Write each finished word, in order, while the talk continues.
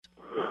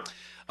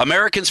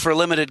Americans for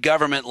Limited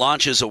Government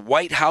launches a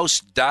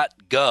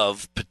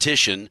whitehouse.gov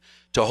petition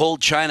to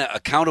hold China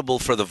accountable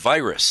for the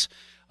virus.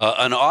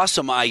 An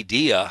awesome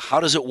idea. How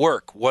does it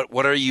work?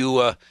 What are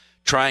you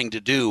trying to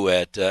do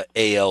at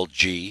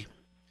ALG?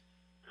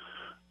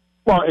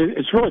 Well,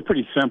 it's really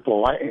pretty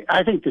simple.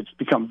 I think it's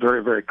become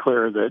very, very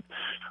clear that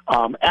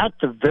at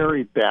the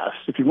very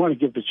best, if you want to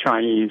give the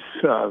Chinese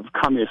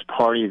Communist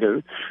Party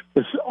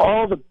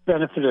all the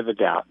benefit of the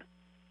doubt,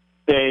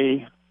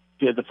 they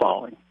did the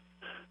following.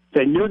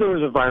 They knew there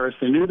was a virus.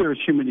 They knew there was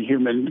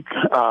human-to-human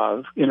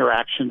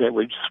interaction that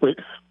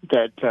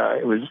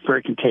it was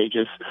very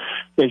contagious.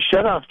 They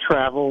shut off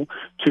travel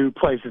to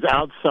places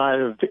outside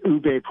of the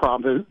Hubei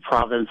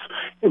province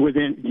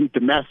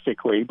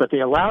domestically, but they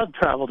allowed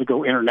travel to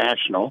go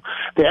international.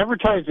 They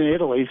advertised in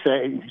Italy,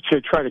 to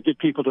try to get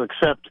people to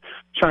accept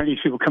Chinese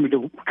people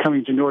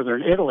coming to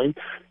northern Italy,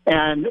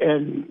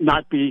 and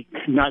not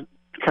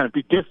kind of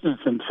distance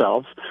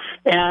themselves,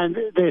 and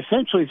they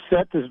essentially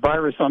set this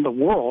virus on the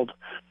world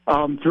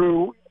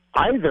through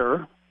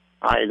either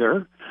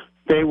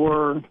they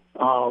were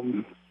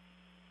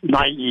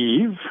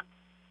naive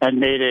and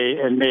made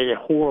a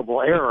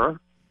horrible error,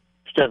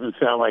 which doesn't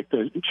sound like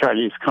the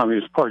Chinese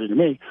Communist Party to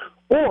me,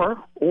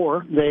 or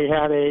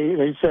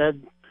they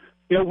said,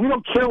 we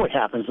don't care what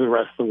happens to the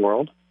rest of the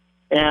world,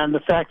 and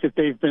the fact that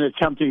they've been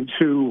attempting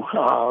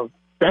to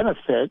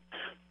benefit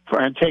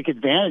and take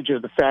advantage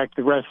of the fact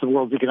the rest of the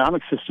world's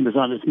economic system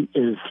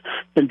is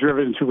been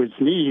driven to its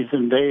knees,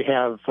 and they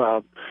have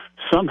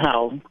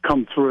somehow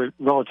come through it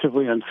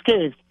relatively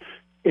unscathed.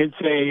 It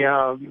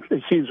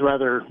seems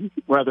rather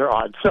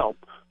odd. So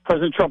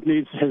President Trump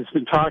has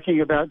been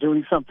talking about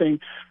doing something.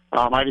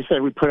 I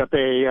decided we put up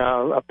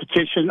a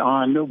petition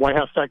on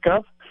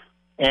whitehouse.gov.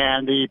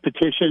 And the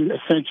petition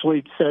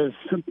essentially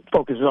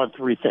focuses on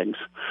three things.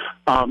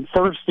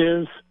 First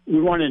is we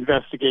want an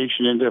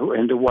investigation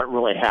into what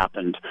really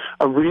happened,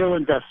 a real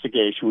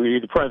investigation. We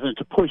need the president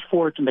to push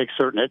for it to make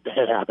certain it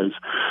happens.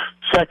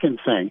 Second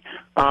thing,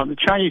 the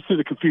Chinese through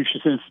the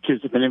Confucius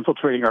Institutes have been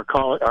infiltrating our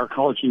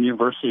college and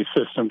university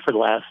system for the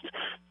last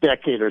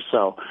decade or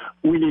so.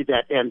 We need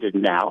that ended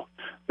now.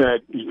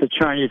 That the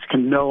Chinese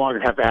can no longer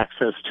have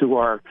access to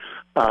our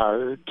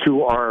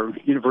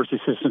university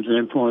systems and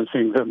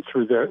influencing them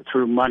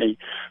through money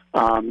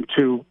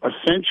to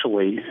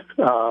essentially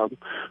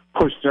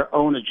push their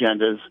own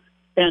agendas,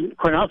 and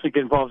quite honestly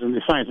get involved in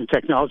the science and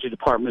technology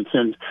departments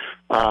and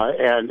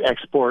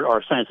export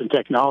our science and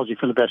technology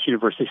from the best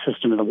university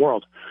system in the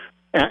world.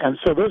 And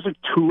so those are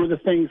two of the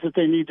things that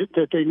they need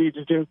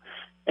to do.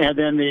 And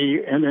then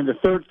the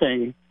third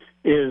thing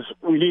is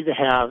we need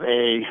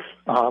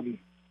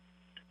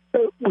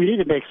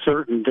to make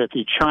certain that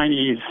the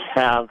Chinese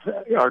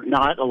are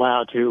not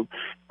allowed to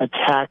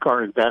attack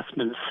our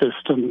investment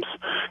systems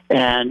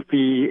and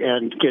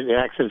get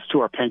access to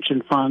our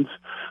pension funds.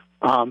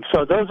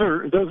 So those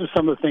are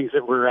some of the things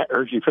that we're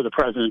urging for the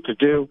president to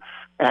do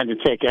and to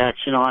take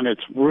action on.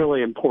 It's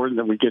really important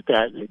that we get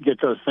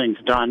those things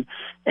done.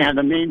 And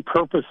the main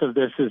purpose of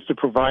this is to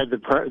provide the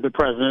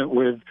president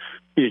with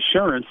the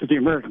assurance that the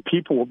American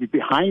people will be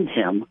behind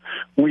him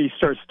when he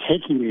starts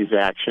taking these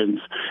actions,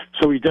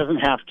 so he doesn't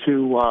have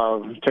to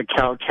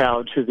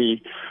kowtow to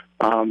the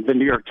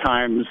New York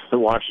Times, the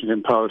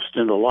Washington Post,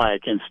 and the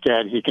like.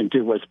 Instead, he can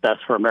do what's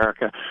best for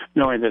America,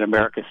 knowing that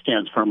America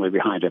stands firmly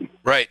behind him.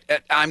 Right.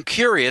 I'm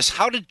curious,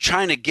 how did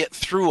China get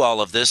through all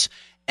of this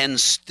and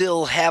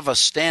still have a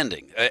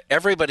standing?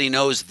 Everybody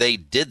knows they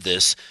did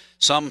this.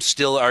 Some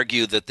still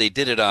argue that they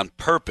did it on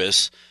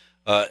purpose,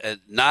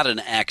 not an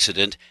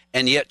accident,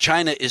 and yet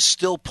China is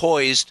still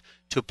poised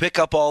to pick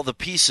up all the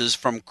pieces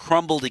from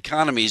crumbled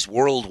economies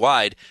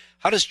worldwide.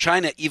 How does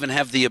China even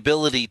have the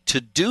ability to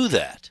do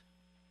that?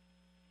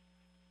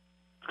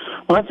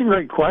 Well, that's a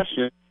great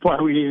question. That's why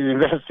we need an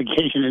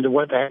investigation into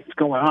what the heck's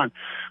going on.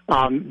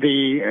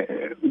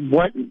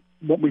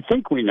 What we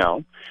think we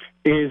know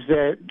is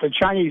that the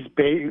Chinese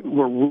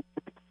were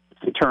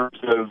in terms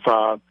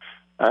of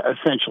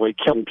essentially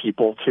killing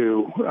people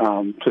to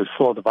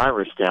slow the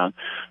virus down.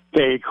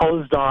 They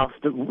closed off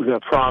the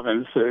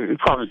province. The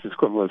province is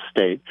equivalent of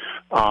state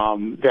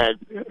that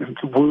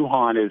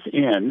Wuhan is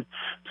in.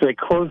 So they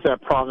closed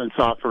that province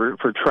off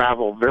for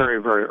travel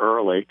very, very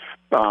early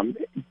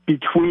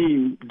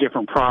between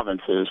different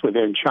provinces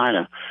within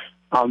China.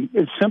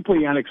 It's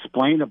simply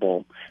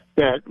unexplainable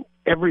that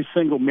every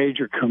single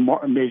major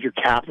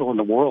capital in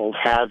the world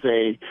has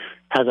a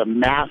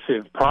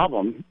massive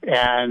problem,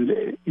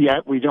 and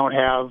yet we don't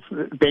have.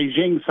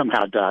 Beijing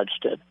somehow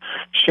dodged it.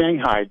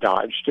 Shanghai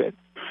dodged it.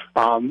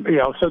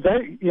 So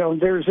that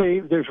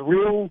there's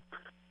real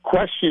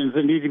questions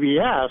that need to be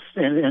asked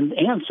and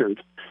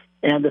answered.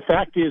 And the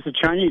fact is, the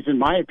Chinese, in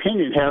my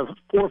opinion, have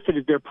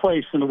forfeited their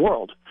place in the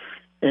world.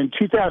 In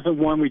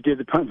 2001, we gave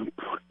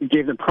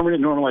them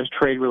permanent normalized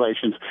trade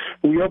relations.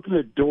 We opened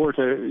the door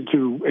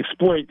to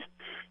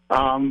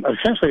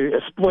essentially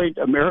exploit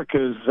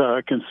America's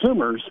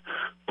consumers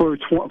for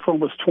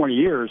almost 20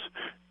 years.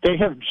 They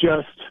have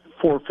just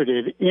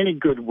forfeited any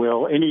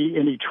goodwill,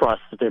 any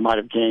trust that they might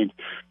have gained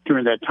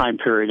during that time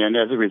period, and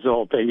as a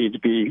result, they need to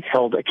be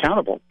held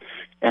accountable.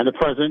 And the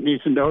president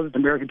needs to know that the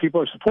American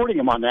people are supporting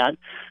him on that,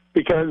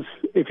 because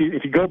if you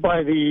go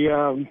by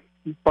the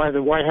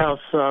White House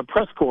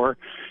press corps,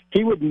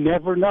 he would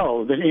never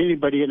know that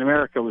anybody in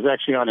America was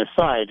actually on his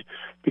side,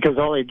 because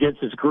all he gets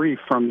is grief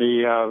from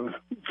the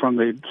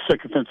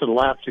sycophants of the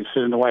left who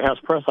sit in the White House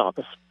press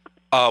office.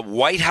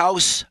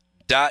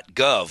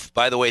 WhiteHouse.gov.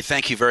 By the way,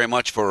 thank you very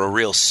much for a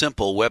real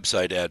simple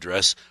website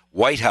address,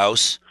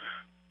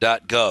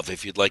 WhiteHouse.gov.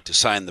 If you'd like to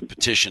sign the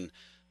petition,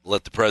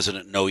 let the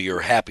president know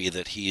you're happy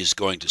that he is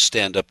going to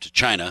stand up to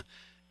China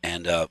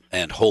and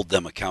hold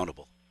them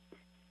accountable.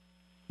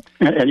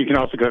 And you can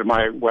also go to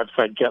my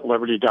website,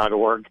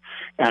 getliberty.org,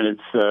 and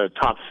it's the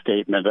top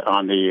statement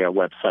on the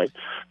website.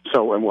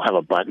 So, and we'll have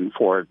a button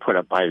for it put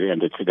up by the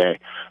end of today.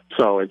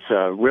 So it's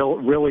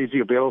real easy.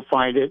 You'll be able to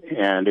find it,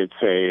 and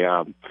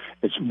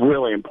it's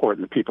really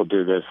important that people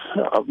do this.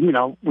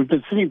 We've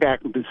been sitting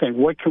back, we've been saying,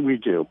 what can we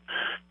do?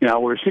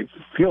 We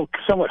feel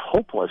somewhat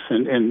hopeless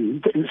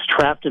and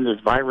trapped in this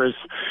virus,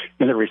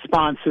 and the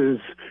responses,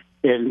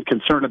 and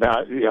concern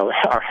about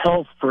our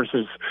health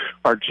versus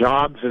our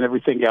jobs and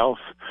everything else.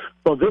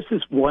 Well, this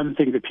is one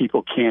thing that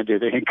people can do.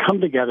 They can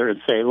come together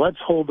and say, let's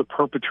hold the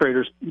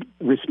perpetrators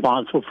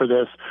responsible for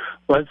this.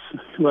 Let's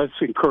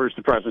encourage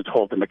the president to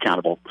hold them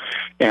accountable.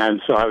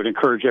 And so I would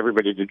encourage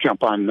everybody to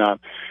jump on.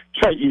 It's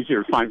probably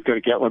easier to find. Go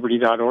to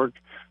getliberty.org.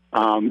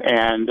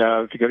 And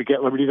if you go to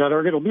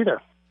getliberty.org, it'll be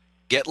there.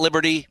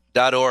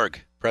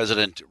 Getliberty.org.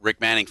 President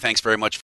Rick Manning, thanks very much